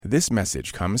This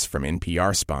message comes from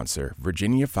NPR sponsor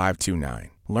Virginia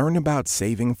 529. Learn about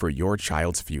saving for your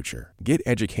child's future. Get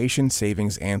education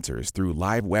savings answers through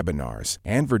live webinars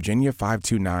and Virginia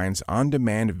 529's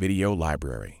on-demand video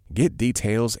library. Get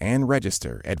details and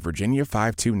register at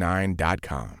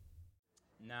virginia529.com.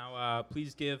 Now,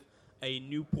 please give a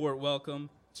Newport welcome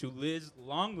to Liz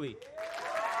Longley.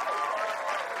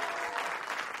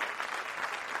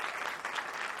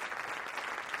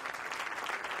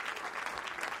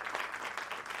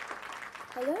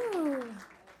 Hello.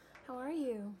 How are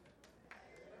you?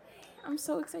 I'm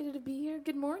so excited to be here.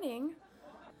 Good morning.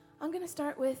 I'm going to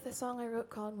start with a song I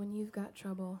wrote called When You've Got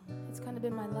Trouble. It's kind of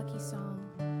been my lucky song,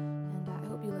 and I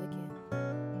hope you like it.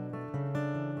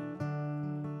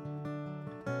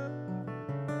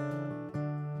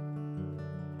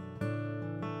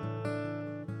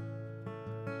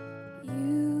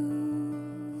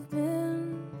 You've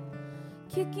been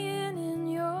kicking in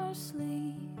your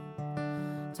sleep,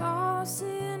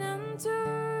 tossing and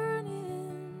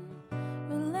turning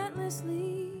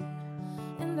relentlessly,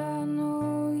 and I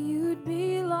know you'd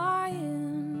be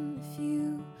lying if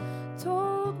you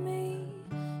told me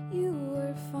you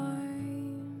were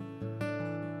fine.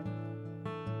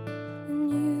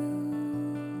 And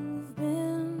you've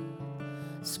been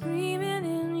screaming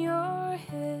in your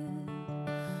head,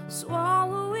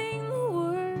 swallowing the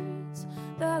words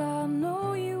that I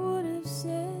know you would have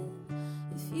said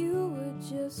if you would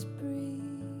just breathe.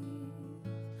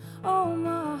 Oh,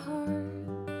 my heart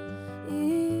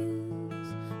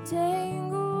is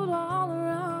tangled all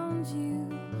around you.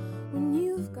 When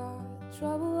you've got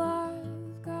trouble,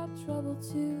 I've got trouble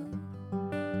too.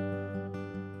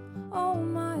 Oh,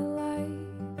 my life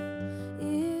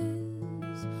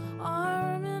is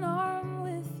arm in arm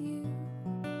with you.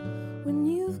 When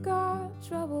you've got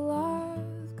trouble,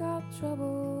 I've got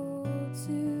trouble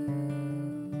too.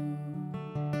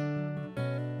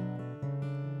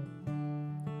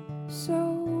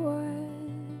 So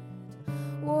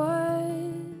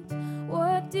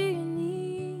what do you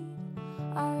need?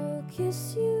 I'll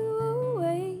kiss you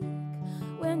awake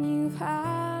when you've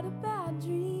had a bad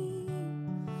dream,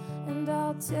 and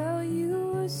I'll tell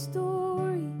you a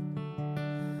story,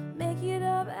 make it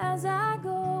up as I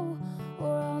go,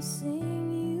 or I'll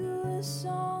sing you a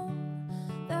song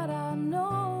that I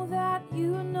know that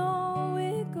you know.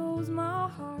 It goes, my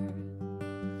heart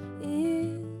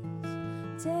is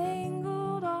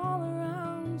tangled all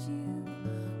around you.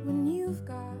 When you've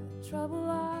got trouble,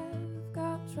 I've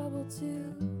got trouble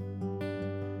too.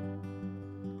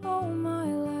 Oh, my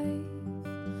life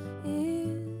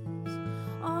is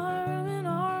arm in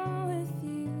arm with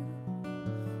you.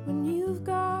 When you've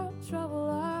got trouble,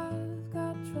 I've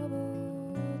got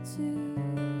trouble too.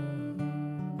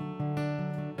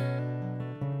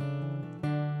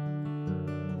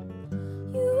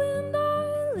 You and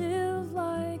I live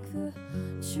like the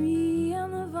tree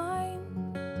and the vine.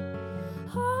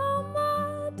 Oh,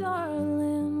 my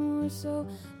darling, we're so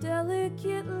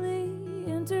delicately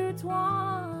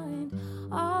intertwined.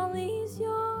 I'll ease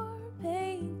your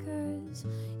pain 'cause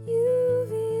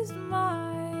you've eased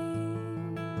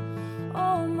mine.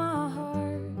 Oh, my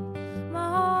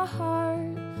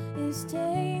heart is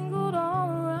tangled all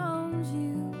around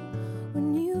you.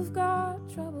 When you've got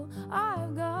trouble,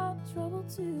 I've got trouble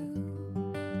too.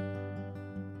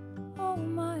 Oh,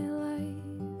 my life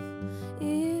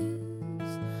is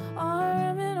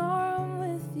arm in arm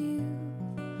with you.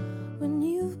 When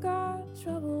you've got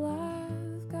trouble,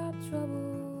 I've got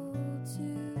trouble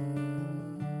too.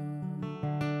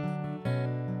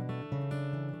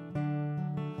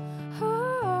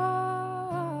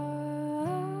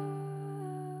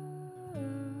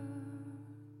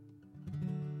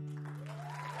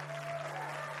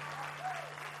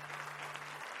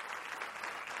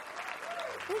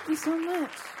 Thank you so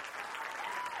much.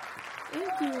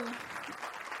 Thank you.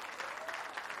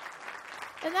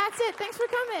 And that's it. Thanks for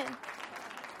coming.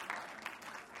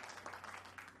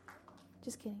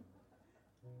 Just kidding.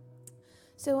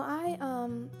 So I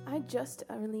just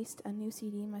released a new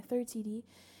CD, my third CD,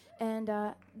 and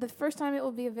the first time it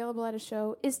will be available at a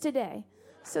show is today.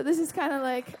 So this is kind of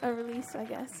like a release, I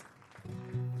guess.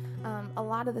 A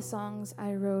lot of the songs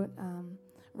I wrote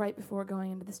right before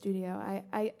going into the studio.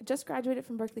 I just graduated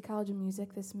from Berklee College of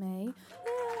Music this May.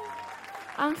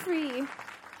 I'm free.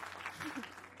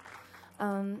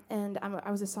 And I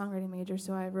was a songwriting major,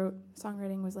 so I wrote,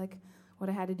 songwriting was like what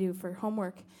I had to do for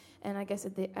homework. And I guess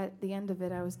at the end of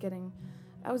it, I was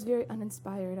very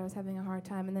uninspired. I was having a hard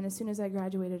time. And then as soon as I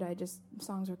graduated,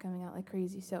 songs were coming out like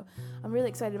crazy. So I'm really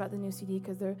excited about the new CD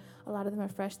because a lot of them are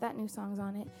fresh. That new song's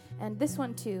on it. And this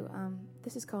one too.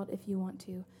 This is called If You Want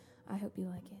To. I hope you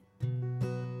like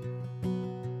it.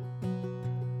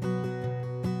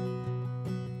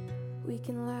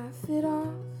 it off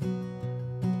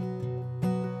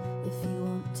if you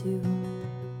want to.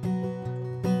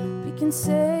 We can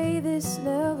say this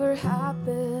never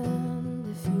happened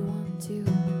if you want to.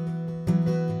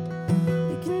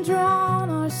 We can drown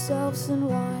ourselves in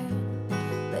wine,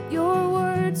 let your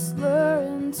words slur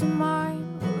into mine.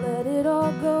 We'll let it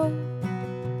all go.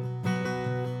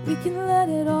 We can let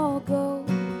it all go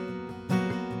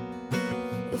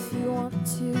if you want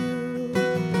to.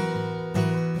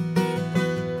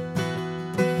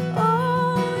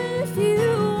 Oh, if you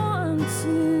want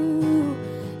to,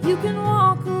 you can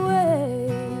walk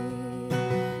away.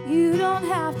 You don't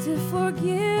have to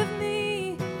forgive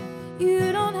me.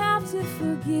 You don't have to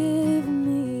forgive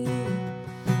me.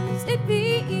 'Cause it'd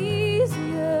be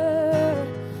easier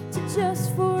to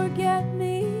just forget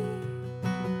me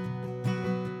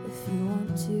if you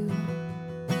want to,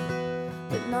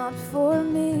 but not for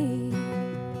me.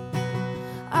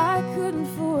 I couldn't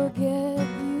forget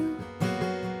you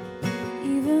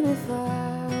even if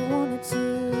I wanted to.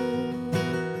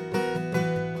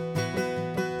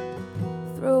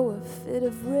 Throw a fit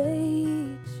of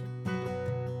rage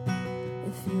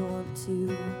if you want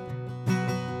to.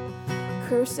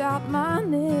 Curse out my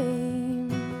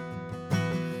name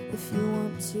if you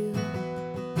want to.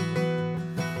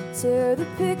 Tear the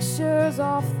pictures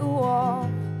off the wall.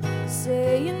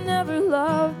 Say you never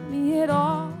loved me at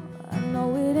all. I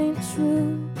know it ain't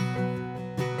true.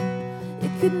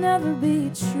 It could never be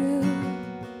true.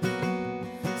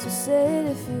 So say it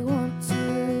if you want to.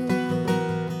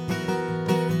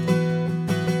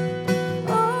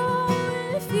 Oh,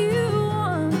 if you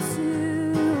want to,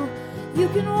 you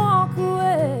can walk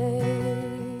away.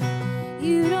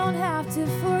 You don't have to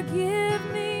forgive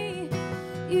me.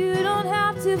 You don't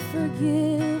have to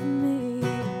forgive me.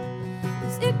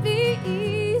 'Cause it'd be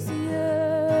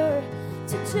easier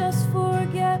to just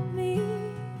forget me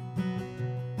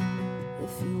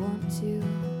if you want to,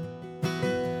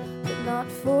 but not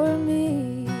for me.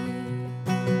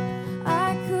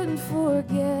 I couldn't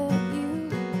forget you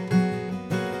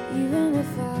even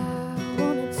if I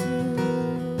wanted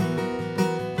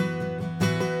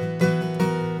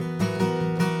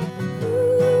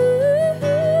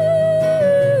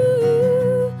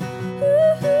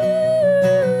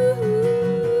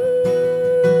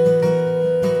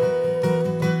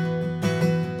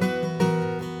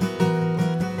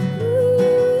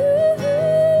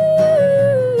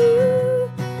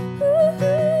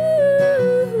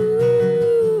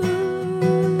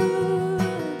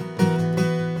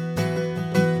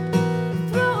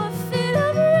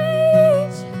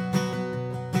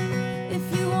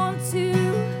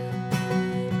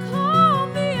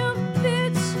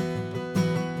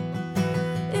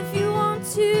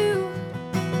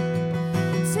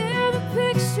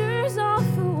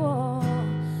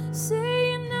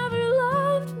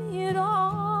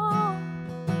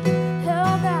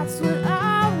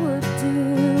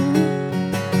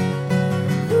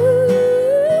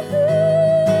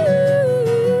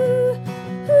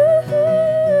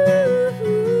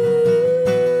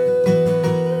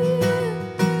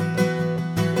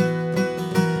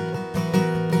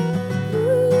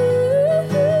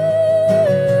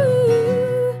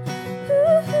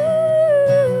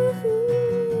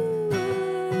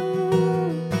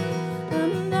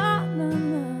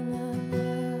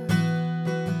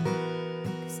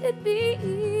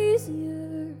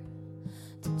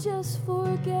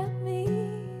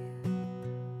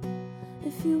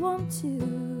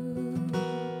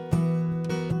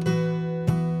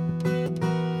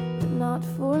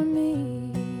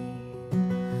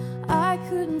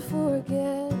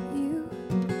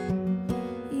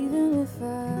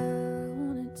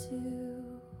to.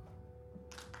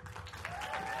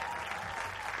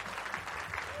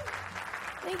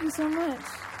 Thank you so much.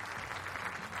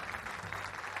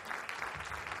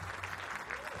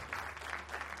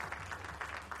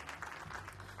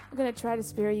 I'm going to try to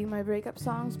spare you my breakup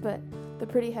songs, but they're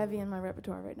pretty heavy in my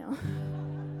repertoire right now.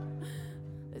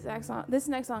 This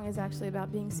next song is actually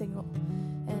about being single.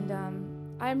 And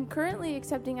I'm currently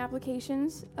accepting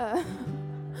applications. I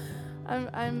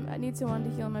need someone to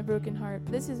heal my broken heart.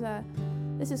 This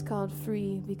is called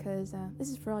Free because this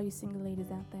is for all you single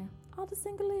ladies out there. All the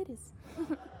single ladies.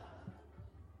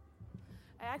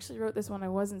 I actually wrote this when I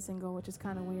wasn't single, which is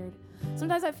kind of weird.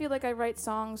 Sometimes I feel like I write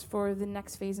songs for the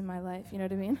next phase in my life, you know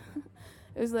what I mean?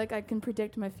 It was like I can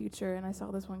predict my future, and I saw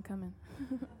this one coming.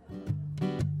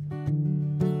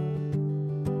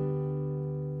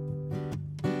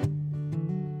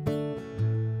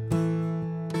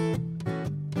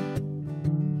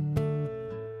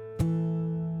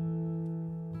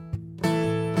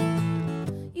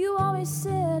 You always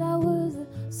said I was the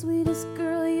sweetest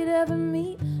girl you'd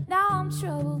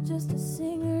just a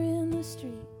singer in the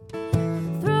street.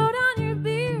 Throw down your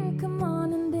beer, come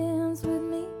on and dance with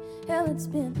me. Hell, it's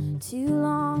been too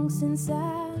long since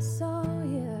I saw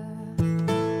you.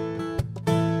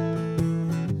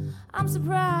 I'm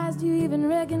surprised you even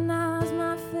recognize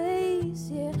my face.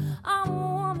 Yeah, I'm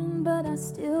a woman, but I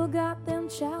still got them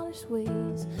childish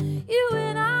ways. You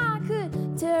and I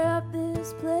could tear up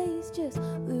this place. Just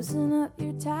loosen up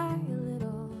your tie a little.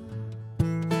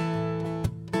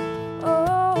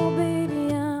 Oh,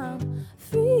 baby, I'm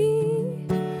free,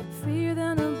 freer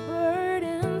than a bird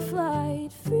in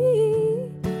flight, free,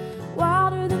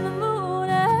 wilder than the moon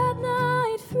at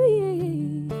night,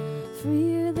 free,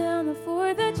 freer than the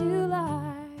 4th of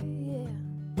July, yeah.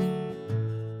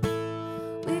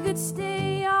 We could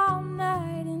stay all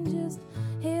night and just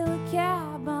hail a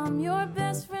cab. I'm your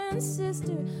best friend's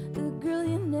sister, the girl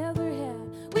you never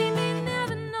had. We may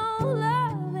never know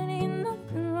love, and ain't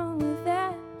nothing wrong with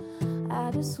that. I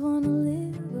just wanna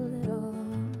live a little.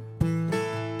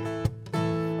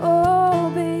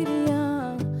 Oh, baby,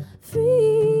 I'm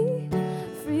free,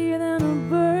 freer than a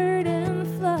bird in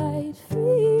flight,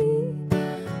 free,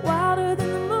 wilder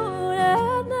than the moon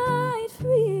at night,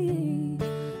 free,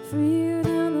 freer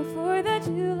than the 4th of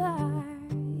July,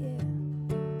 yeah.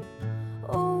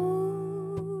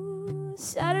 Oh,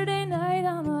 Saturday night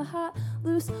I'm a hot,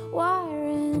 loose wire,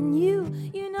 and you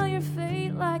know your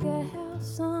fate like a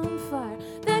house on fire.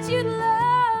 That you'd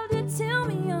love to tell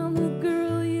me I'm the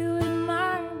girl you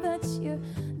admire, but you're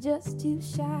just too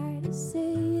shy to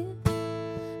say it.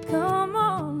 Come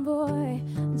on, boy,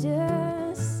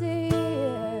 just say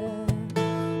it.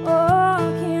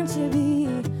 Oh, can't you be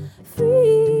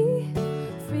free,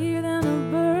 freer than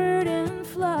a bird in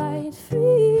flight,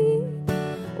 free,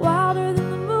 wilder than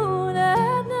the moon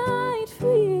at night,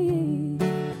 free,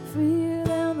 freer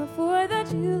than the 4th of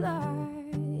July,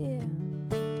 yeah.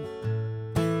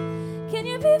 Can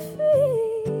you be free?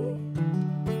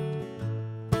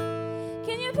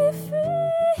 Can you be free?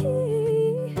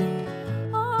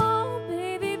 Oh,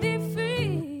 baby, be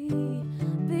free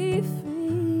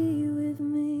with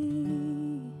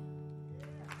me.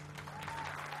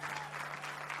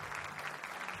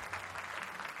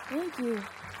 Thank you.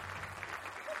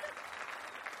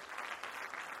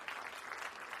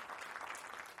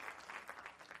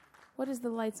 What does the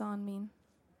lights on mean?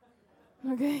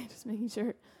 Okay, just making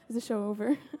sure. Is the show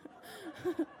over?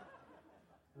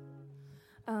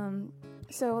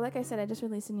 So, like I said, I just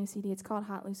released a new CD. It's called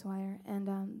Hot Loose Wire, and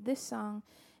this song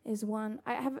is one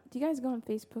I have. Do you guys go on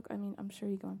Facebook? I mean, I'm sure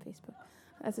you go on Facebook.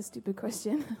 That's a stupid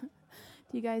question.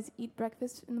 Do you guys eat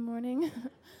breakfast in the morning?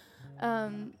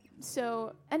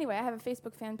 So anyway, I have a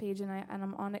Facebook fan page, and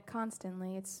I'm on it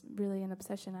constantly. It's really an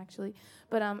obsession, actually.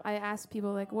 But I asked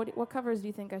people, like, what covers do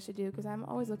you think I should do? Because I'm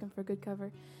always looking for a good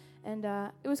cover. And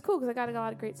it was cool because I got a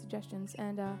lot of great suggestions.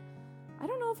 And I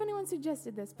don't know if anyone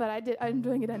suggested this, but I'm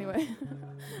doing it anyway.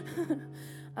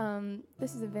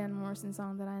 This is a Van Morrison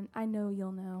song that I know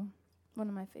you'll know. One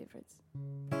of my favorites.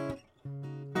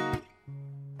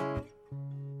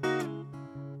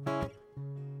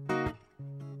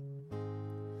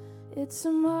 It's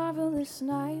a marvelous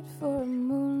night for a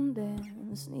moon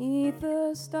dance, 'neath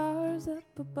the stars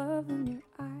up above in your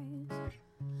eyes.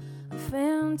 A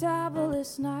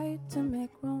fantabulous night to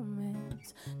make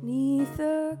romance, 'neath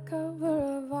the cover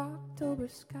of October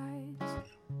skies.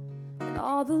 And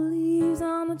all the leaves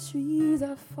on the trees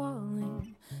are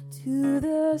falling to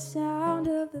the sound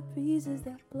of the breezes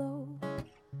that blow.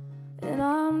 And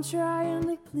I'm trying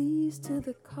to please to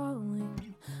the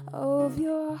calling of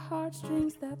your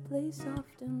heartstrings that play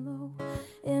soft and low.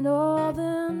 And all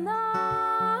the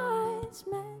night's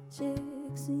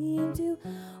magic seem to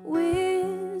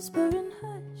whisper and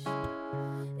hush,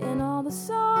 and all the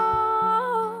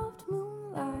soft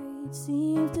moonlight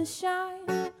seems to shine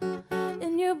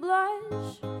in your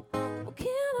blush. Oh,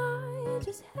 can I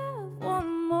just have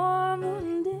one more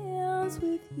moon dance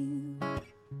with you,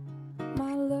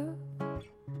 my love?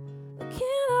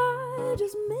 Can I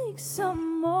just make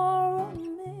some more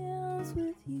romance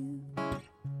with you?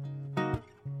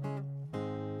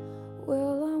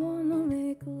 Well, I wanna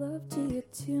make love to you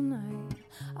tonight.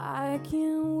 I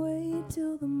can't wait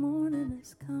till the morning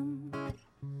has come.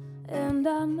 And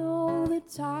I know the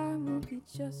time will be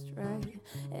just right,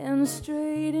 and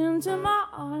straight into my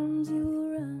arms you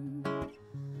will run.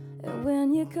 And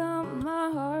when you come,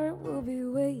 my heart will be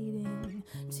waiting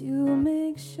to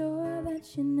make sure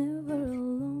that you're never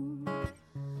alone.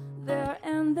 There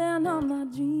and then all my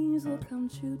dreams will come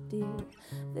true, dear.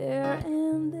 There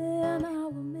and then I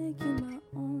will make you my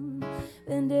own.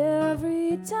 And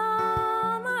every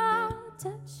time I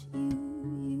touch you,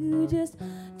 you just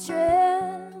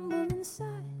tremble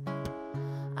inside.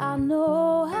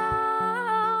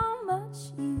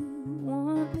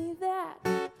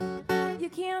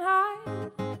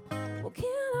 moonlight. Well, can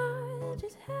I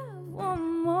just have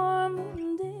one more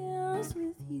moon dance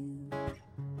with you,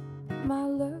 my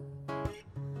love?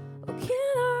 Or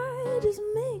can I just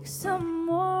make some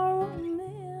more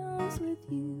romance with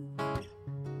you?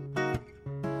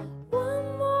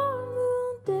 One more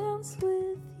moon dance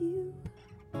with you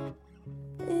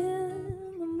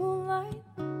in the moonlight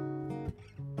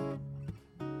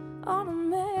on a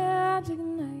magic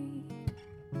night.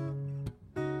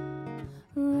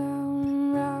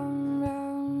 Round, round,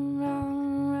 round,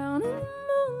 round, round in the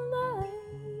moonlight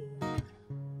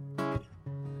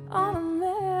on a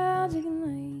magic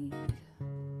night.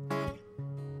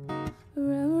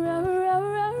 Round, round, round,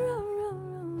 round,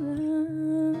 round, round.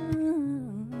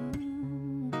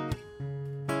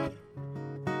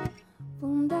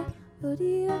 Boom da,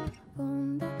 ba-dee da,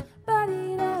 boom da,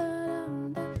 ba-dee da,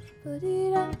 dum da,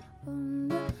 ba-dee da, boom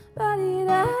da, ba-dee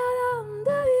da, dum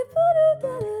da, dee, ba-doo,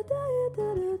 da, da, da,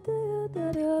 da, da,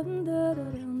 da, dum, da, da,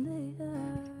 dum, da.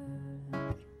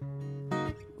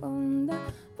 Boom da,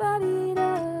 ba-dee da,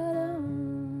 dum.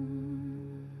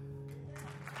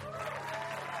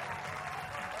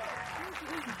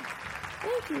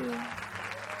 Thank you.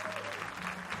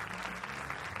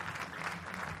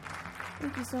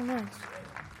 Thank you so much.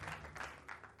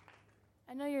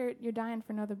 I know you're dying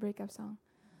for another breakup song,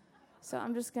 so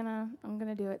I'm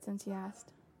gonna do it since you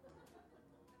asked.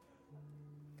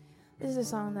 This is a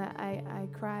song that I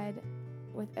cried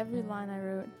with every line I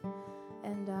wrote,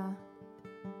 and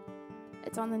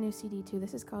it's on the new CD too.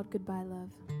 This is called Goodbye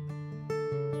Love.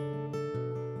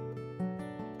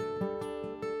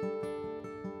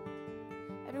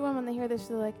 Everyone, when they hear this,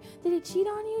 they're like, did he cheat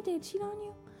on you? Did he cheat on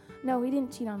you? No, he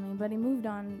didn't cheat on me, but he moved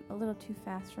on a little too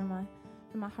fast for my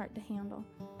heart to handle.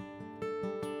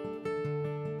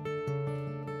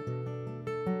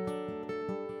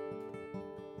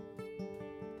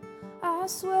 I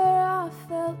swear I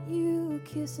felt you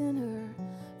kissing her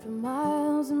from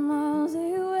miles and miles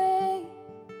away.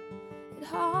 It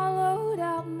hollowed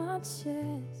out my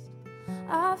chest.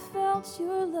 I felt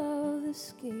your love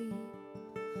escape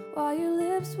while your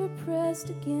lips were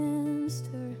pressed against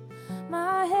her.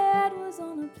 My head was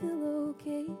on a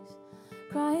pillowcase,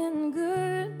 crying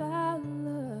goodbye,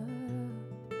 love.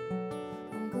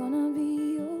 I'm gonna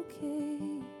be okay.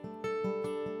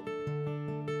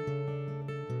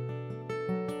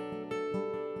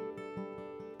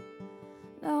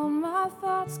 Now my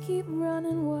thoughts keep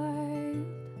running wild,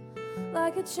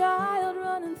 like a child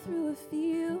running through a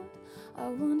field. I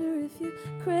wonder if you're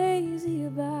crazy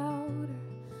about her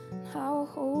and how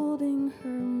holding her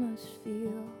must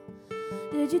feel.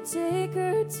 Did you take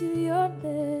her to your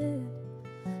bed?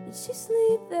 Did she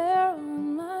sleep there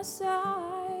on my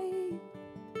side?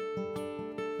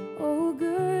 Oh,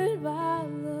 goodbye,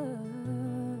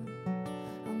 love.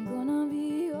 I'm gonna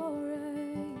be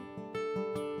alright.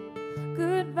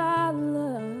 Goodbye,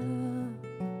 love.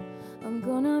 I'm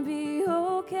gonna be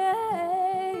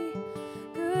okay.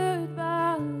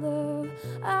 Goodbye, love.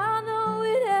 I know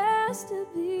it has to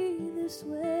be this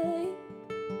way.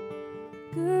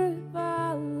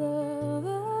 Goodbye, love.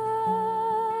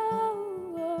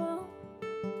 Oh,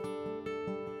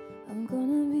 I'm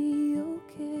gonna be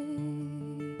okay.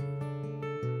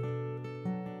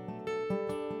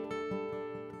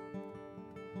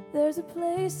 There's a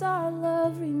place our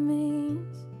love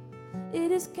remains.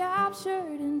 It is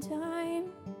captured in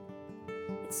time.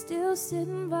 It's still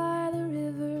sitting by the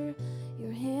river,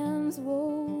 your hands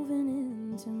woven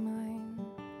into mine.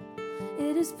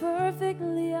 It is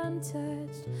perfectly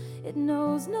untouched. It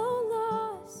knows no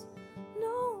loss,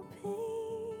 no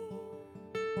pain.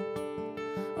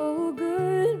 Oh,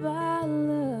 goodbye,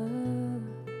 love.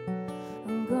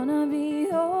 I'm gonna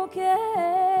be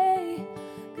okay.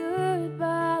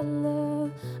 Goodbye,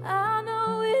 love. I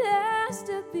know it has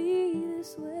to be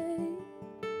this way.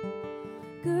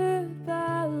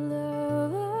 Goodbye,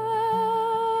 love. Oh,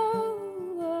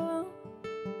 oh,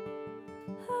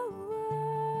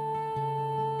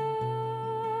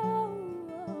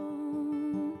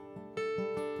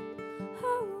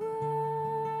 oh,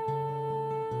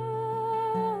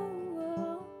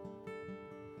 oh.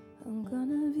 I'm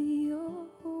gonna be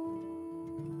okay.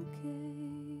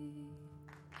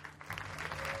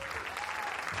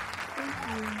 Thank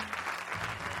you.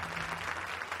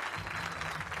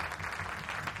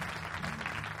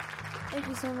 Thank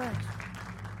you so much.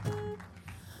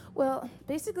 Well,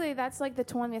 basically, that's like the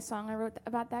 20th song I wrote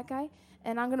about that guy,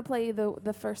 and I'm gonna play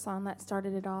the first song that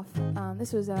started it off.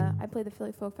 This was I played the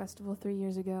Philly Folk Festival 3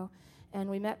 years ago, and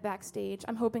we met backstage.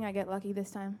 I'm hoping I get lucky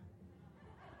this time.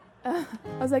 I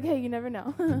was like, hey, you never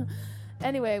know.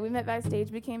 Anyway, we met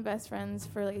backstage, became best friends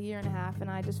for like a year and a half, and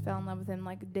I just fell in love with him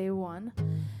like day one.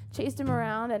 Chased him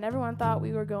around, and everyone thought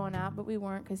we were going out, but we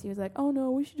weren't, because he was like, oh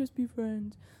no, we should just be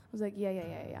friends. I was like,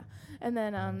 yeah. And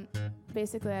then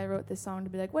basically I wrote this song to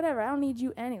be like, whatever, I don't need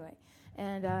you anyway.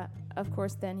 And of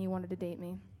course then he wanted to date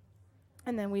me.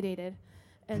 And then we dated.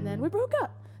 And then we broke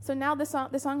up. So now this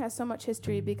song has so much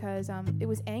history because it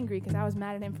was angry because I was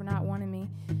mad at him for not wanting me.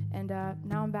 And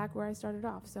now I'm back where I started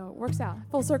off. So it works out.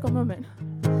 Full circle moment.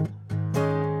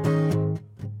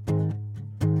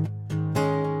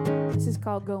 This is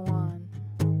called Go On.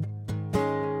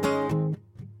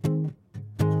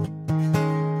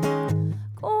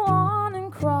 Go on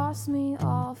and cross me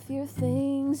off your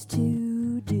things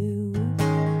to do.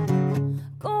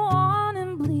 Go on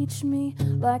and bleach me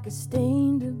like a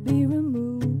stain to be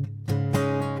removed.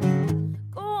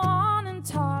 Go on and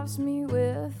toss me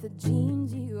with the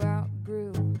jeans you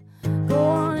outgrew. Go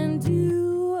on and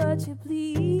do what you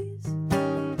please.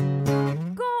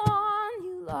 Go on,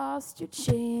 you lost your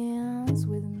chance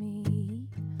with me.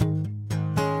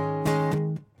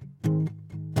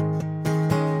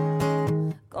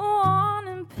 Go on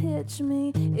and pitch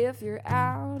me if you're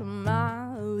out of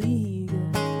my league.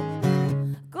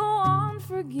 Go on,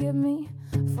 forgive me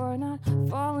for not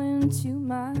falling to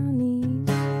my knees.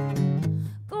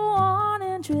 Go on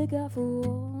and trick a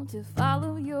fool to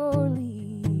follow your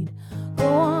lead. Go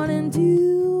on and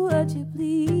do what you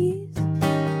please.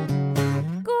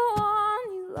 Go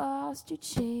on, you lost your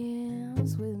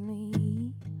chance with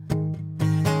me.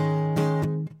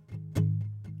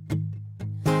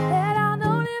 And I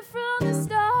known it from the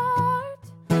start,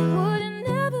 wouldn't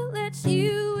never let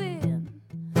you in.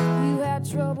 You had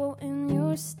trouble in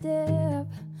your step,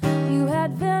 you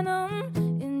had venom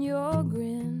in your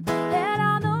grin. And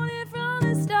I known it from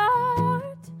the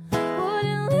start,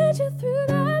 wouldn't let you through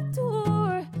that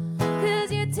door,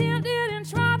 'cause you tempted and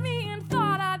tried me and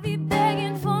thought I'd be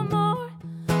begging for more.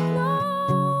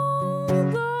 No,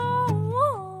 go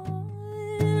on.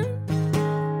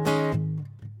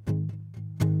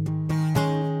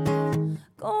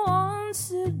 Go on,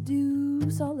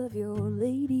 seduce all of your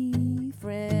lady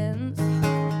friends.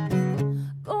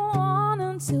 Go on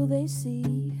until they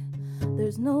see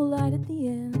there's no light at the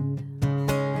end.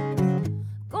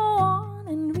 Go on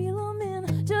and reel them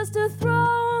in just to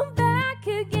throw them back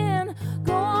again.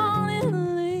 Go on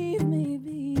and leave me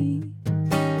be.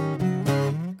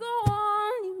 Go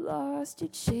on, you lost your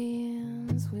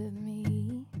chance with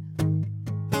me.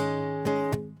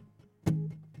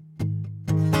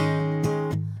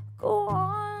 Go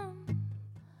on,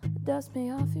 dust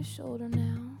me off your shoulder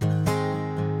now.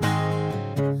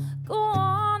 Go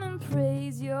on and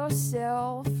praise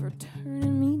yourself for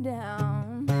turning me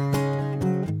down.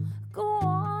 Go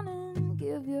on and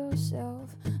give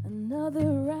yourself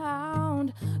another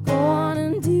round. Go on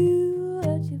and do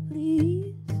what you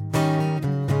please.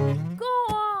 Go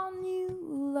on, you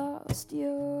lost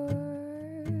your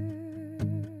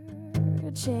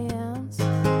chance.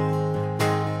 And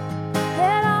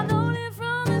I known it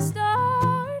from the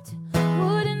start,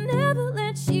 wouldn't never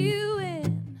let you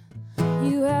in.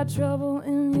 You had trouble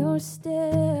in your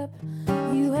step,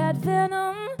 you had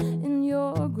venom in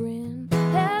your grin.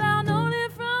 And I known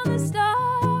it from the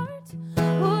start,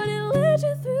 wouldn't let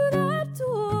you through that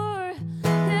door,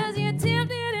 'cause you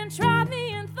tempted and tried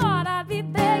me and thought I'd be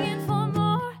begging for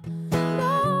more.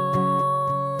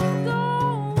 No, go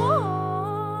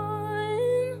on.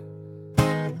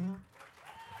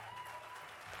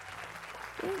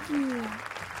 Thank you.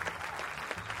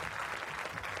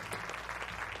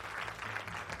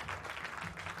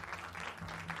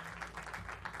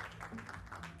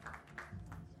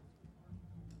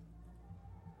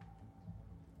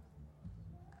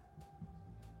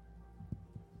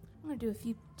 I'm gonna do a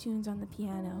few tunes on the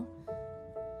piano.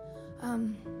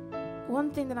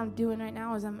 One thing that I'm doing right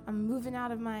now is I'm moving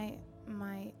out of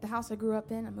the house I grew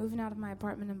up in. I'm moving out of my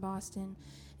apartment in Boston,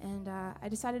 and I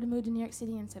decided to move to New York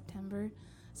City in September.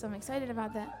 So I'm excited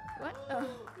about that. What? Oh,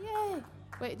 yay!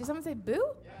 Wait, did someone say boo?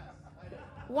 Yes, I know.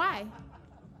 Why?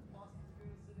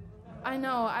 I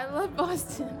know. I love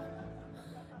Boston.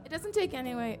 It doesn't take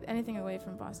anything away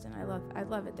from Boston. I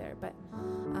love it there. But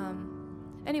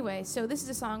anyway, so this is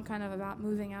a song kind of about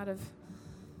moving out of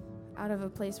a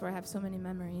place where I have so many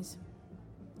memories.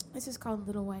 This is called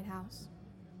Little White House.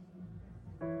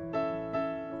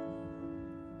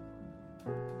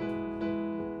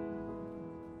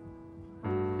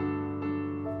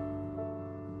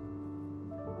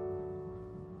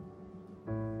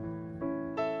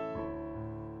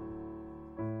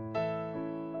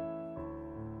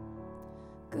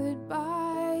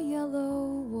 Goodbye,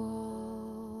 yellow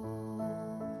walls.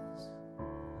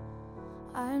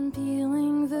 I'm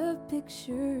peeling the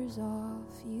pictures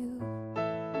off you,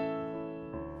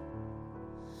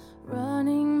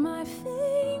 running my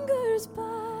fingers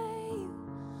by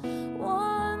you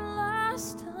one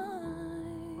last time.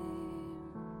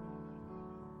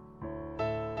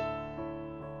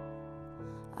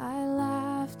 I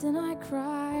laughed and I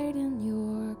cried in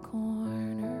your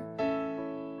corner.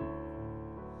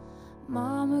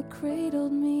 Mama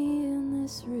cradled me in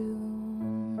this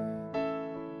room,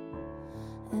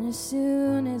 and as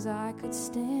soon as I could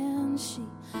stand, she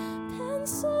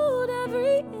penciled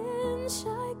every inch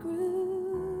I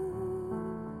grew.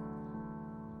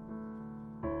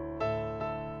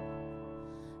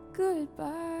 Goodbye.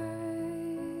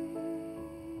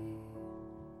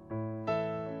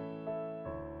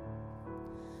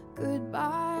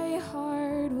 Goodbye,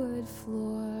 hardwood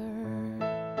floor.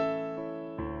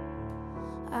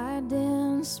 I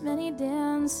danced many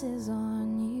dances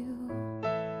on you.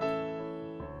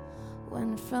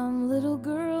 Went from little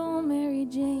girl Mary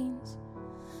Jane's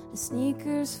to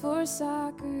sneakers for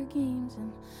soccer games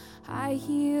and high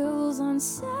heels on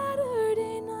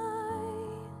Saturday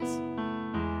nights.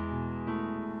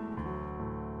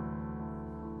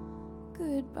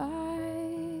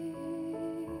 Goodbye.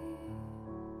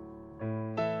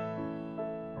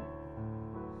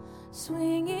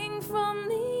 Swinging from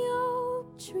the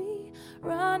oak tree,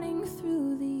 running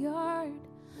through the yard,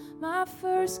 my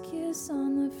first kiss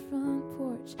on the front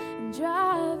porch, and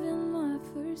driving my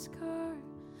first car.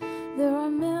 There are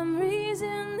memories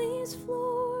in these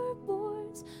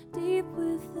floorboards, deep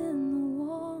within the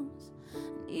walls,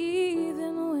 and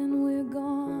even when we're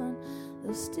gone,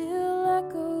 they'll still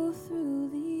echo through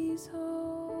these halls.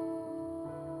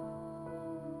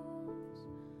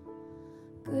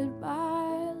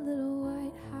 Goodbye, little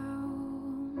white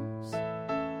house.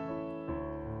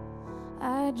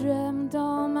 I dreamt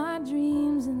all my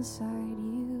dreams inside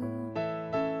you.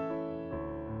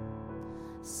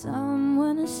 Some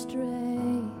went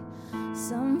astray,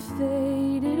 some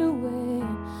faded away,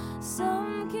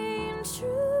 some came true.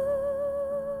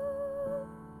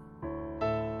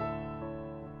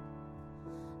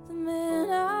 The man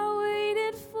I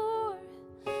waited for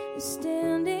is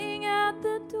standing at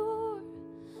the door,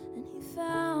 and he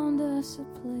found us a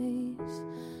place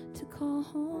to call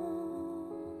home.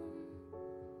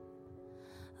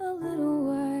 A little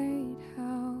white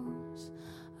house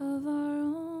of our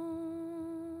own.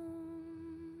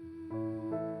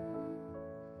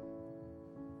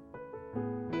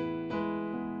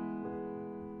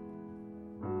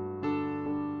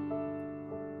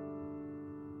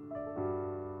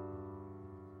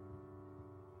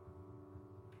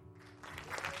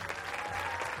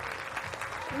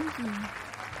 Thank you.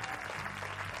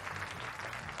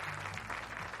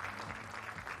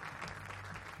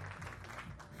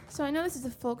 So I know this is a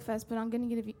folk fest, but I'm going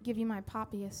to give you my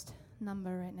poppiest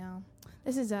number right now.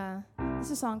 This is a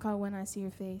song called "When I See Your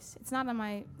Face." It's not on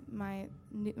my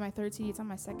third CD. It's on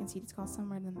my second CD. It's called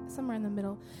 "Somewhere in the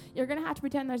Middle." You're going to have to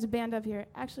pretend there's a band up here.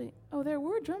 Actually, there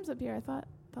were drums up here. I thought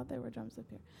there were drums up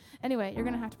here. Anyway, you're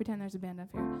going to have to pretend there's a band up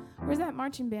here. Where's that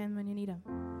marching band when you need them?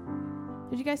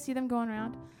 Did you guys see them going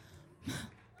around?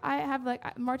 I have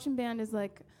marching band is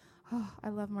like. Oh, I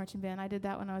love marching band. I did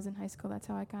that when I was in high school. That's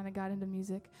how I kind of got into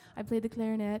music. I played the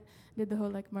clarinet, did the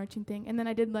whole marching thing, and then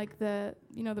I did the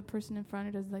the person in front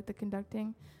who does the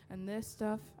conducting and this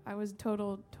stuff. I was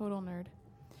total nerd.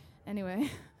 Anyway,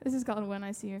 this is called "When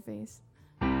I See Your Face."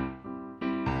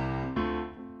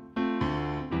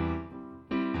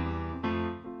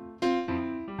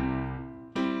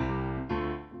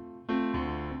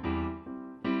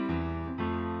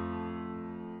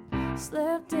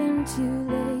 Slept in too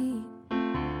late,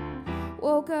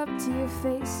 woke up to your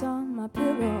face on my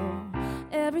pillow.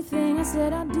 Everything I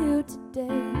said I'd do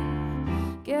today,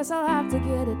 guess I'll have to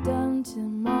get it done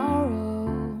tomorrow.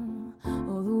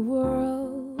 Oh, the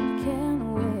world can't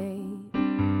wait,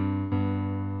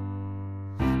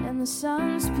 and the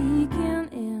sun's peeking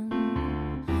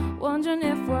in, wondering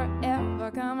if we're ever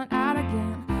coming out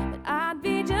again. But I'd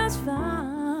be just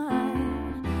fine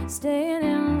staying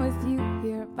in with you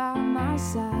here by my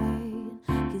side,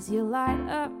 'cause you light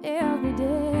up every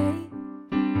day.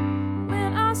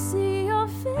 When I see your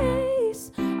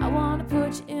face, I wanna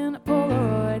put you in a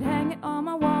Polaroid, hang it on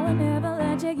my wall and never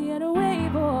let you get away,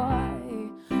 boy.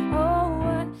 Oh,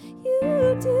 what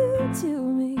you do to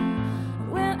me.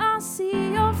 When I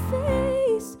see your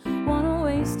face, wanna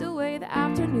waste away the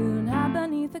afternoon, hide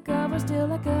beneath the covers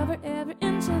till I cover every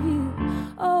inch of you.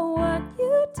 Oh, what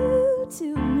you do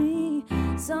to me.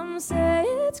 Some say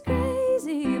it's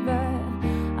crazy, but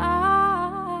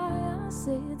I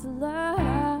say it's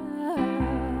love.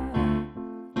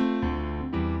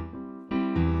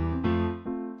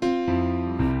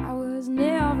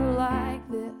 like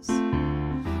this.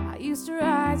 I used to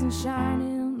rise and shine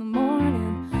in the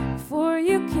morning before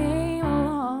you came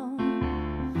along.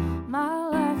 My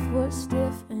life was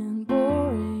stiff and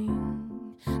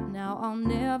boring. Now I'll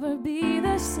never be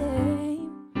the same.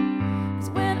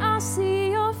 'Cause when I see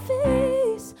your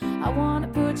face, I wanna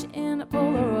put you in a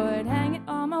Polaroid, hang it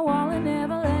on my wall and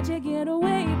never let you get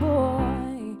away,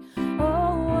 boy.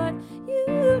 Oh, what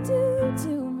you do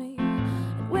to me.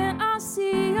 And when I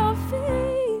see your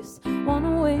face,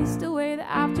 wanna waste away the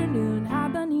afternoon,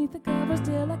 hide beneath the covers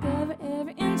till I cover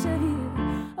every inch of you.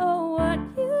 Oh, what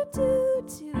you do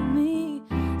to me.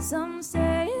 Some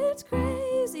say it's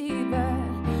crazy, but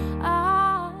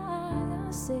I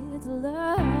say it's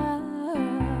love.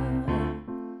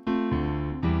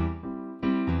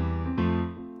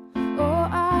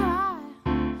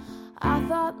 I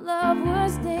thought love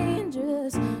was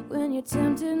dangerous when you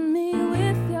tempted me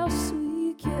with your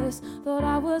sweet kiss. Thought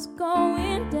I was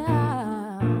going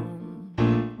down,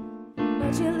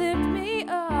 but you lift me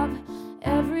up.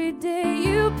 Every day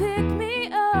you pick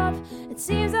me up. It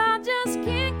seems I just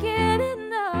can't get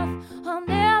enough. I'll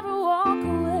never walk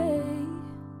away.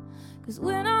 'Cause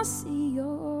when I see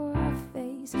your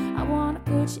face, I wanna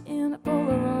put you in a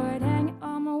Polaroid, hang it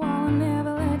on my wall and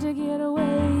never let you get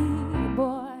away,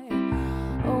 boy.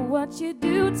 Oh, what you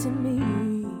do to me.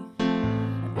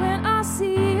 And when I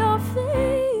see your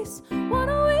face,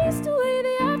 wanna waste away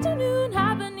the afternoon,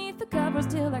 hide beneath the covers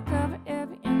till I cover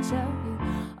every inch of you.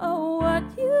 Oh, what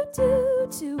you do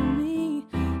to me.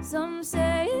 Some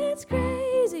say it's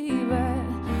crazy, but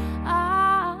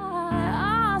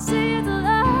I say it's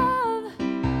love.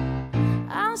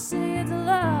 I say it's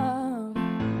love.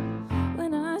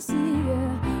 When I see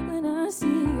you, when I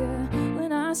see you,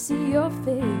 when I see your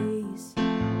face.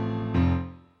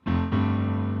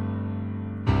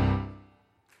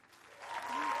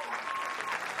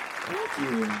 Thank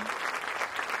you.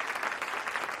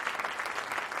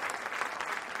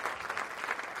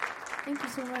 Thank you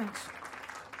so much.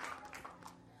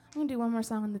 I'm going to do one more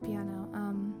song on the piano.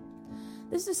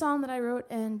 This is a song that I wrote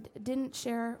and didn't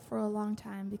share for a long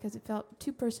time because it felt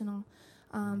too personal.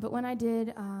 But when I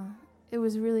did, it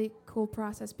was a really cool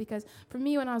process because for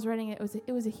me, when I was writing it,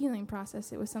 it was a healing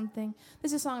process. It was something.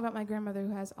 This is a song about my grandmother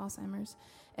who has Alzheimer's.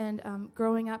 And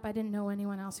growing up, I didn't know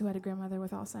anyone else who had a grandmother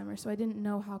with Alzheimer's, so I didn't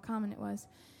know how common it was.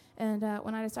 And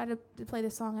when I decided to play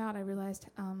this song out, I realized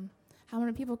how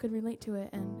many people could relate to it,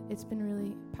 and it's been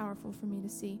really powerful for me to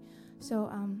see. So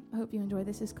I hope you enjoy.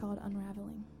 This is called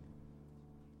Unraveling.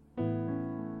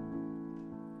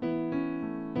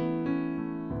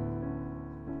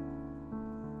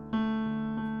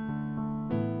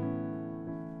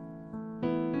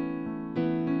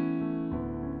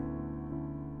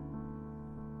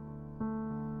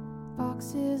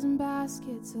 Boxes and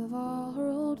baskets of all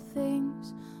her old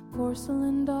things,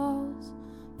 porcelain dolls,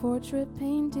 portrait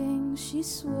paintings. She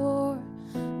swore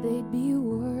they'd be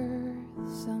worth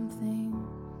something.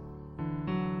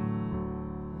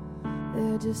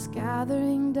 They're just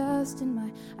gathering dust in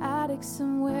my attic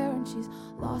somewhere, and she's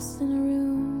lost in a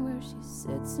room where she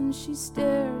sits and she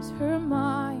stares. Her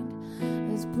mind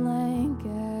as blank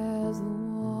as the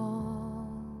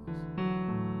walls,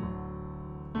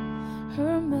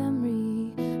 her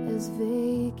memory as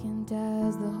vacant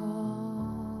as the halls.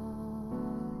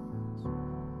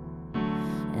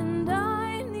 And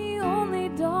I'm the only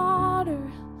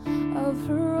daughter of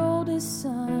her oldest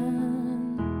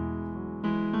son.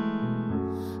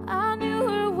 I knew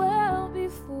her well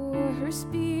before her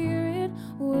spirit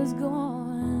was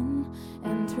gone,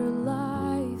 and her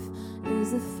life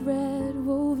is a thread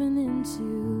woven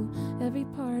into every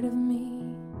part of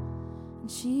me, and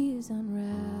she is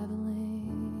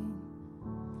unraveling.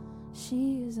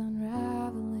 She is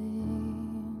unraveling.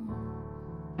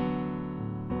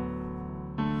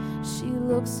 She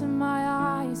looks in my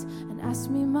eyes and asks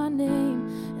me my name,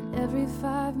 and every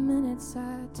 5 minutes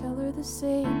I tell her the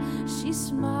same. She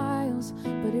smiles,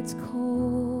 but it's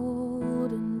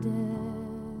cold and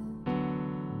dead.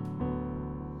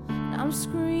 And I'm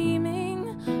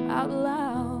screaming out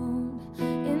loud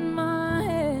in my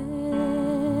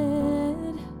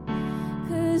head,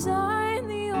 'cause I'm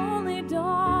the only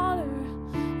daughter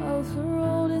of her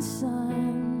oldest son.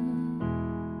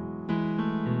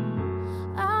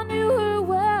 I knew her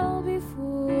well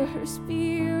before her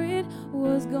spirit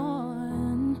was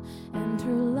gone, and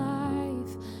her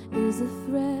life is a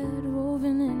thread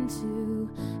woven into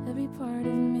every part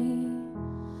of me.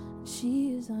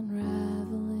 She is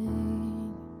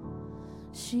unraveling.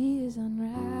 She is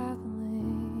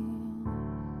unraveling.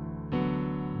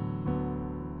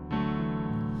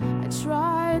 I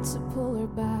tried to pull her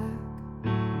back,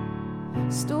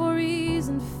 stories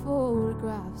and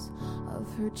photographs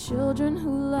of her children who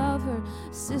love her,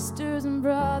 sisters and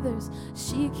brothers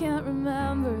she can't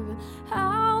remember. But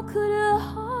how could a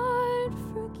heart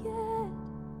forget?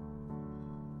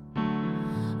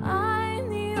 I'm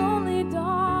the only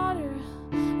daughter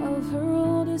of her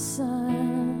oldest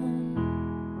son.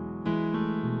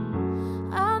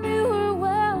 I knew her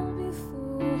well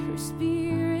before her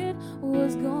spirit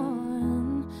was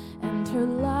gone, and her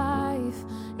life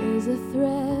is a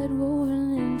thread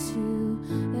woven into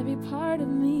every part of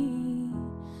me,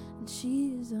 and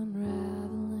she is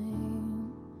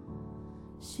unraveling.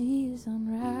 She is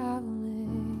unraveling.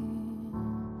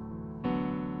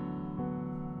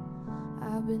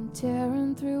 I've been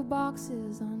tearing through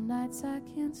boxes on nights I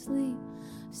can't sleep,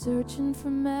 searching for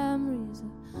memories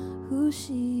of who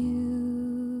she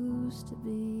used to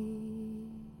be.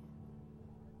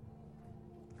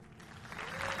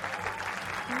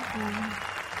 Thank you.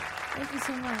 Thank you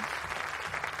so much.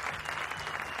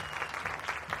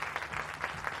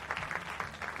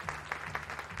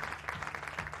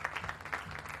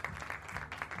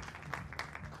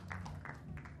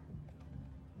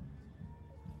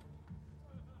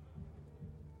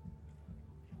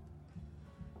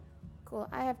 Cool.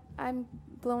 I'm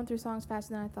blowing through songs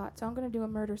faster than I thought, so I'm gonna do a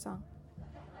murder song.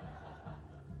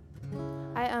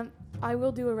 I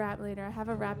will do a rap later. I have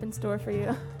a rap in store for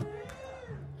you.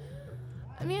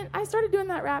 I mean, I started doing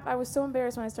that rap. I was so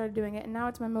embarrassed when I started doing it, and now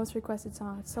it's my most requested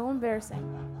song. It's so embarrassing.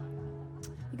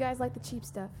 You guys like the cheap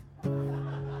stuff.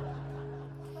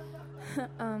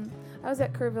 I was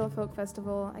at Kerrville Folk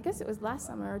Festival. I guess it was last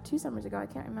summer or 2 summers ago. I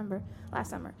can't remember. Last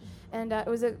summer. And it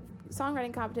was a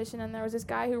songwriting competition, and there was this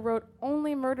guy who wrote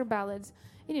only murder ballads.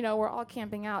 And, you know, we're all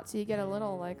camping out, so you get a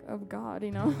little like, oh, God, you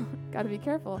know, got to be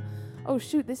careful. Oh,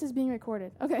 shoot, this is being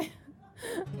recorded. Okay.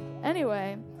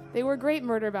 Anyway, they were great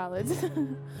murder ballads.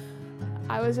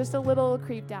 I was just a little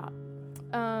creeped out,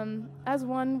 as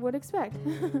one would expect.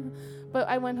 But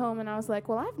I went home and I was like,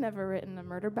 well, I've never written a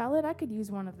murder ballad. I could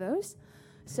use one of those.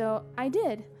 So I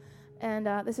did. And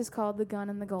this is called The Gun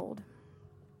and the Gold.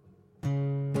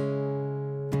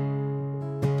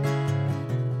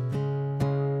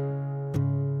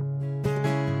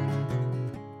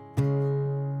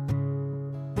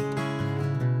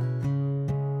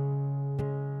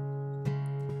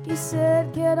 He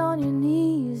said, get on your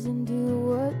knees and do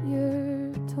what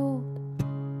you're told.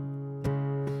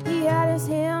 He had his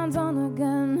hands on the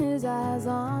gun, his eyes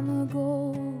on the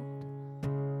gold.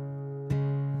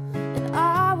 And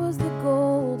I was the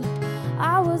gold,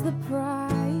 I was the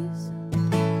prize.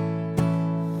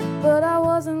 But I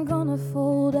wasn't gonna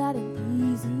fold at an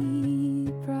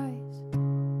easy price.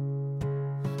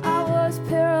 I was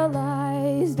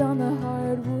paralyzed on the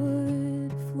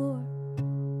hardwood floor.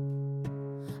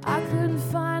 I couldn't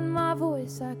find my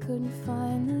voice, I couldn't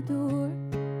find the door.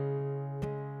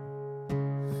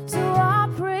 So I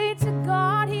prayed to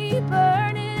God he'd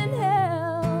burn in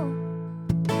hell.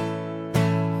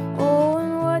 Oh,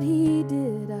 and what he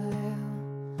did I'll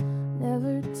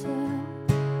never tell.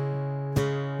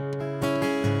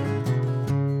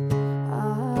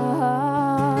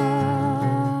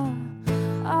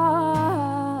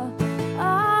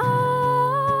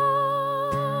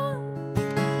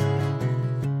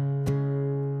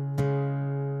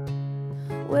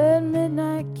 When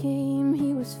midnight came,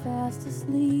 he was fast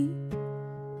asleep.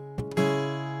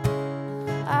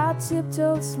 I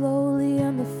tiptoed slowly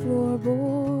and the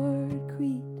floorboard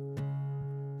creaked.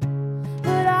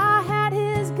 But I had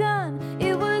his gun,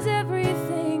 it was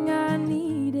everything I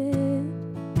needed.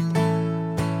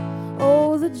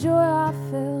 Oh, the joy I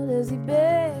felt as he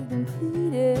begged and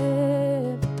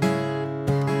pleaded.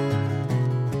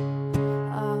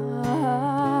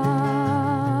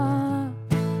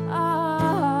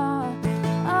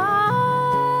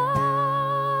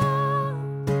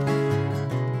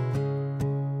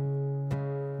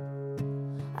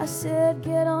 I said,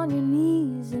 get on your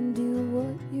knees and do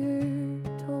what you're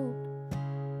told.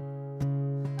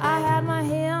 I had my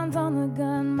hands on the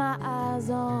gun, my eyes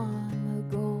on the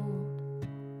gold.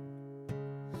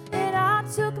 And I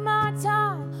took my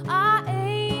time, I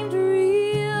aimed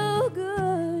real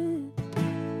good.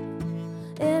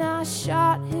 And I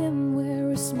shot him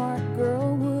where a smart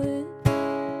girl would.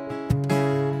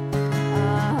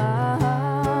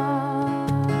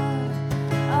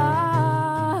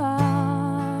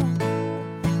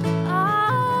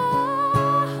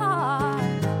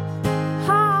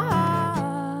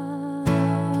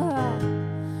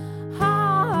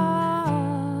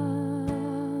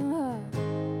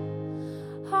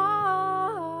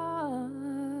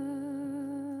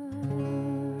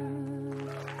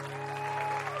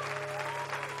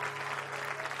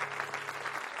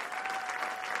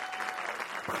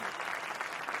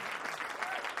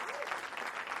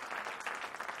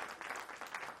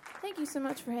 Thank you so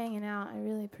much for hanging out. I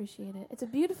really appreciate it. It's a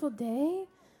beautiful day.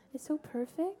 It's so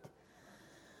perfect.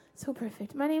 So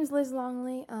perfect. My name's Liz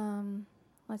Longley.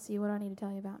 Let's see, what do I need to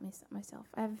tell you about myself?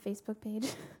 I have a Facebook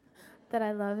page that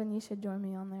I love, and you should join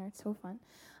me on there. It's so fun.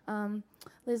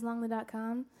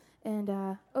 LizLongley.com. And,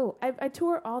 I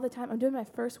tour all the time. I'm doing my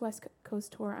first West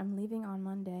Coast tour. I'm leaving on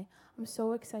Monday. I'm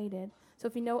so excited. So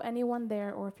if you know anyone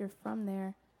there or if you're from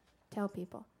there, tell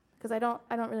people. Because I don't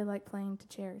really like playing to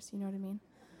chairs, you know what I mean?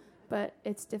 But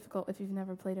it's difficult if you've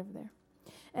never played over there.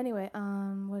 Anyway,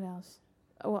 what else?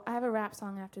 Oh, well, I have a rap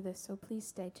song after this, so please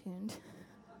stay tuned.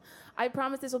 I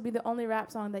promise this will be the only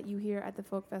rap song that you hear at the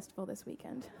Folk Festival this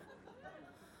weekend.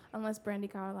 Unless Brandy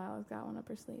Carlisle has got one up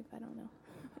her sleeve, I don't know.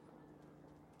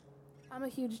 I'm a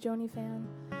huge Joni fan.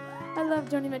 I love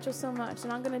Joni Mitchell so much,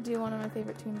 and I'm going to do one of my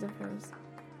favorite tunes of hers.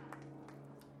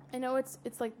 I know it's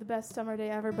like the best summer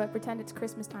day ever, but pretend it's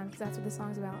Christmas time, because that's what the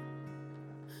song's about.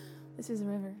 This is a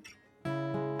river.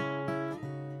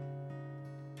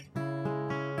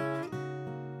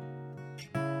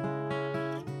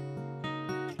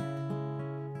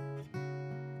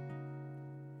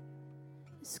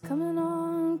 It's coming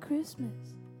on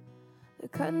Christmas. They're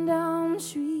cutting down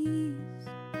trees,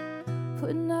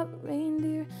 putting up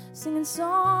reindeer, singing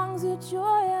songs of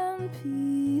joy and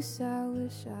peace. I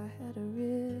wish I had a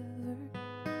river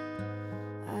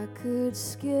I could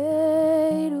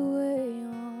skate away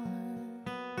on,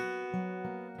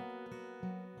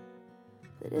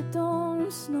 but it don't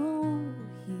snow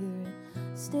here,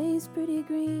 it stays pretty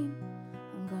green.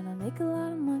 I'm gonna make a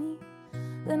lot of money,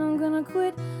 then I'm gonna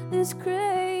quit this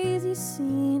crazy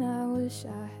scene. I wish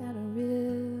I had a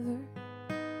river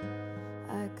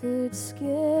I could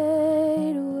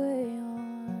skate away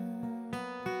on.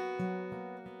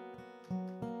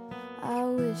 I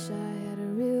wish I had a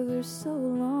river so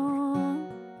long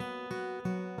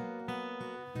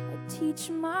I'd teach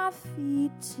my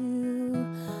feet to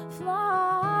fly.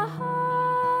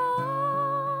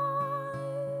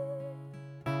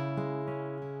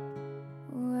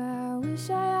 Oh, I wish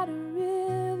I had a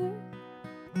river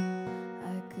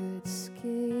I could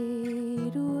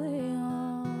skate away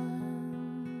on.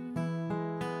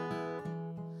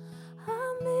 I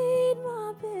made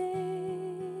my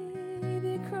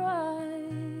baby cry.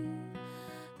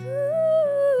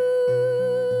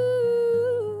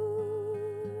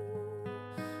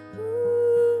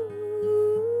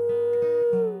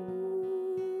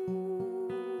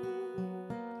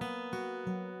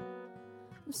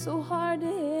 I'm so hard to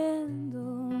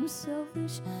handle, I'm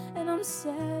selfish and I'm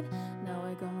sad. Now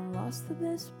I gone lost the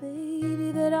best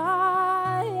baby that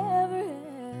I ever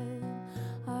had.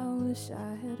 I wish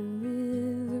I had a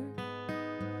river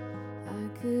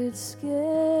I could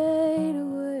skate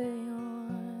away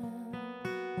on.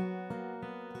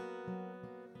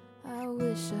 I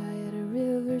wish I had a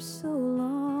river so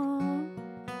long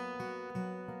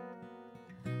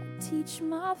I'd teach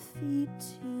my feet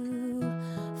to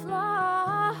fly.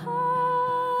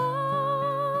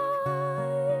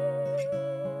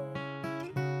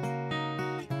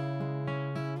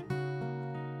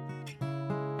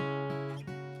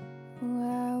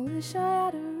 Wish I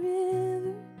had a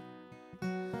river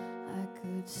I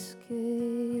could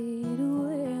skate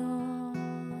away on.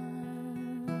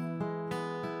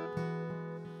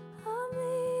 I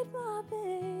made my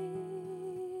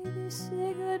baby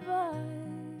say goodbye.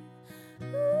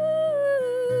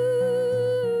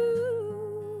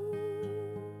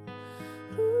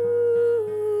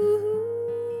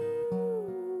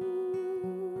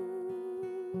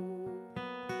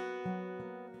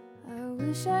 I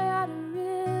wish I had a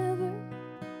river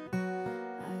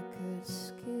I could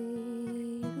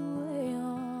skate away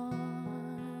on.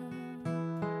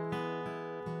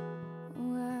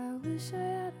 Oh, I wish I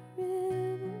had a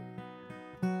river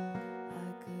I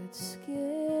could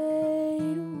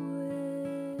skate away on.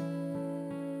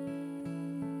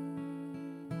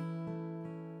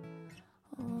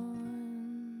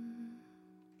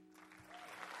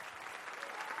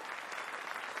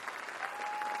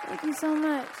 Thank you so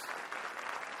much.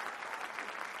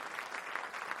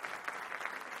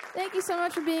 Thank you so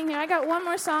much for being here. I got one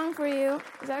more song for you.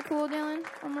 Is that cool, Dylan?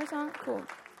 One more song? Cool.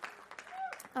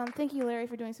 Thank you, Larry,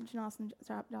 for doing such an awesome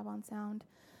job on sound.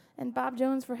 And Bob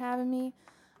Jones for having me.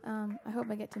 I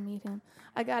hope I get to meet him.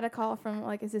 I got a call from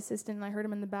his assistant, and I heard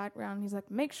him in the background. He's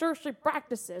like, make sure she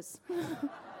practices. I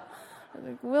was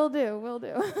like, will do.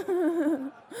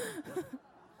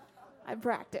 I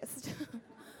practiced.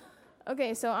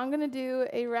 Okay, so I'm going to do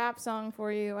a rap song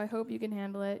for you. I hope you can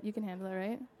handle it. You can handle it,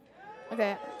 right?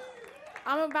 Okay.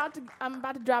 I'm about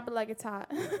to drop it like it's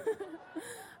hot.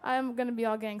 I'm going to be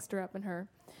all gangster up in her.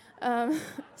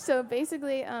 So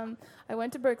basically, I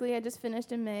went to Berklee. I just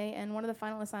finished in May, and one of the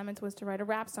final assignments was to write a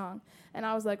rap song. And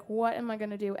I was like, what am I going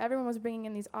to do? Everyone was bringing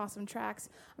in these awesome tracks.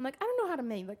 I'm like, I don't know how to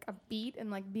make like a beat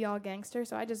and like be all gangster,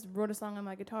 so I just wrote a song on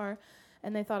my guitar,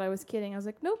 and they thought I was kidding. I was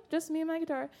like, nope, just me and my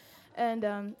guitar.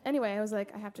 And anyway, I was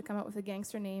like, I have to come up with a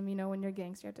gangster name. You know, when you're a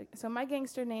gangster, you have to. So my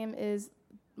gangster name is,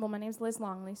 well, my name's Liz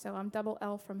Longley, so I'm double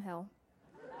L from hell.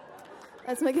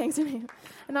 That's my gangster name.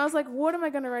 And I was like, what am I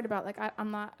going to write about? Like, I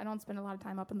don't spend a lot of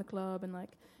time up in the club, and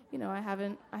like, you know, I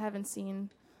haven't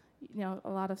seen, you know, a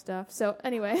lot of stuff. So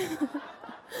anyway,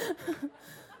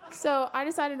 so I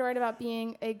decided to write about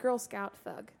being a Girl Scout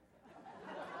thug.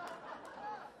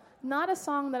 Not a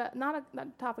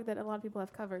topic that a lot of people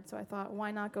have covered, so I thought, why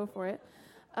not go for it?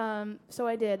 So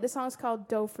I did. This song's called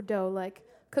Dough for Dough, like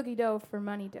cookie dough for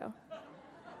money dough.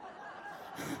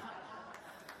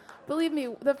 Believe me,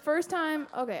 the first time,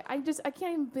 okay, I can't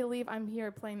even believe I'm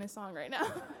here playing this song right now.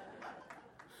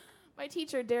 My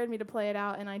teacher dared me to play it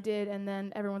out, and I did, and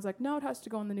then everyone's like, no, it has to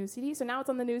go on the new CD. So now it's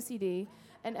on the new CD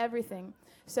and everything.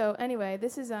 So anyway,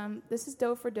 this is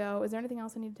Dough for Dough. Is there anything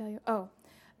else I need to tell you? Oh,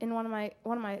 in one of my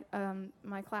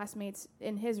classmates,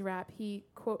 in his rap, he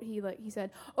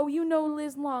said, oh, you know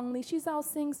Liz Longley, she's all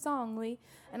sing-songly.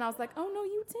 And I was like, oh, no,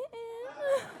 you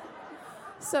didn't.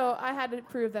 So I had to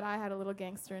prove that I had a little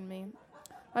gangster in me.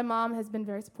 My mom has been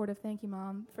very supportive. Thank you,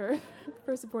 Mom, for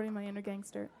supporting my inner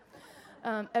gangster.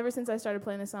 Ever since I started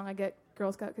playing this song, I get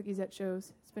Girl Scout cookies at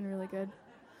shows. It's been really good.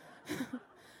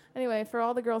 Anyway, for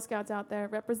all the Girl Scouts out there,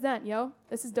 represent, yo.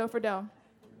 This is Dough for Dough.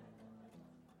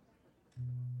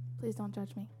 Please don't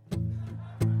judge me. Oh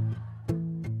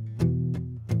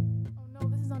no,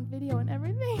 this is on video and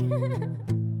everything.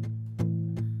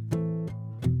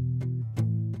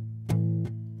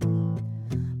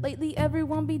 Lately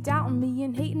everyone be doubting me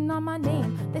and hating on my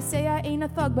name. They say I ain't a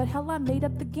thug, but hell, I made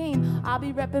up the game. I'll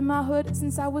be repping my hood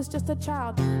since I was just a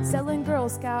child, selling Girl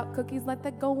Scout cookies like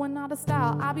they're going out of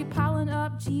style. I'll be piling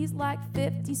up G's like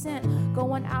 50 cent,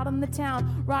 going out in the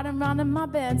town, riding round in my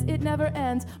Benz. It never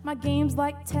ends. My game's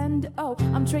like 10-0.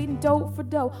 I'm trading dough for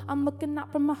dough. I'm looking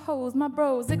out for my hoes, my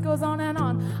bros. It goes on and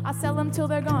on. I sell them till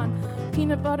they're gone.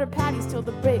 Peanut butter patties till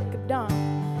the break of dawn.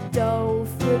 Dough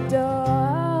for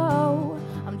dough.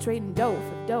 I'm trading dough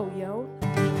for dough, yo.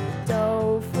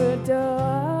 Dough for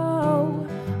dough.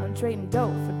 I'm trading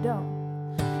dough for dough.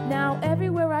 Now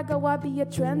everywhere I go, I be a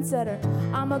trendsetter.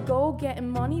 I'm a go-getting,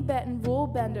 money-betting rule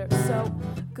bender. So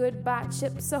goodbye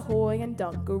Chips Ahoy and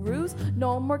Dunkaroos.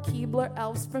 No more Keebler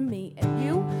elves from me and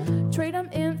you. Trade them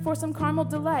in for some caramel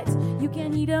delights. You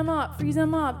can heat them up, freeze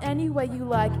them up, any way you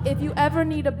like. If you ever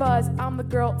need a buzz, I'm the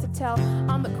girl to tell.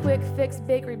 I'm the quick fix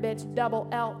bakery bitch, double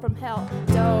L from hell.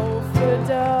 Dough for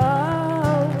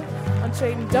dough. I'm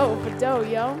trading dough for dough,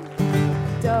 yo.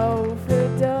 Dough for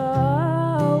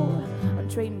dough.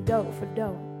 Trading dough for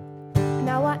dough.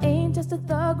 Now I ain't just a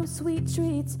thug with sweet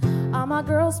treats. I'm a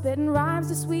girl spitting rhymes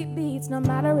to sweet beats. No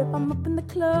matter if I'm up in the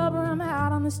club or I'm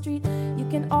out on the street, you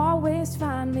can always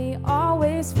find me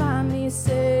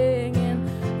singing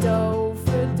dough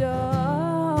for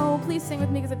dough. Please sing with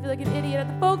me because I feel like an idiot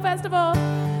at the folk festival.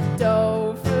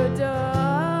 Dough for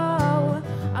dough.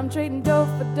 I'm trading dough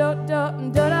for dough,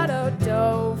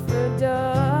 dough for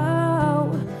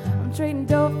dough. I'm trading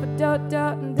dough for dough,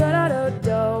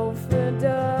 dough for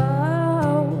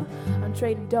dough. I'm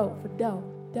trading dough for dough,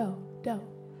 dough.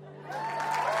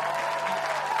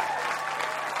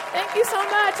 Thank you so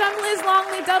much. I'm Liz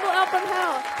Longley, double L from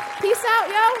hell. Peace out,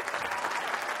 yo.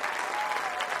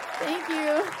 Thank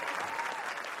you.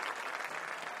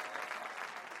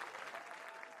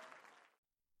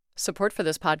 Support for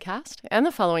this podcast and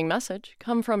the following message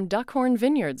come from Duckhorn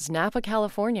Vineyards, Napa,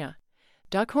 California.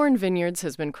 Duckhorn Vineyards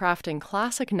has been crafting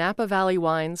classic Napa Valley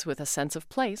wines with a sense of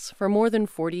place for more than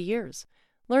 40 years.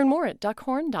 Learn more at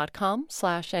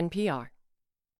duckhorn.com/NPR.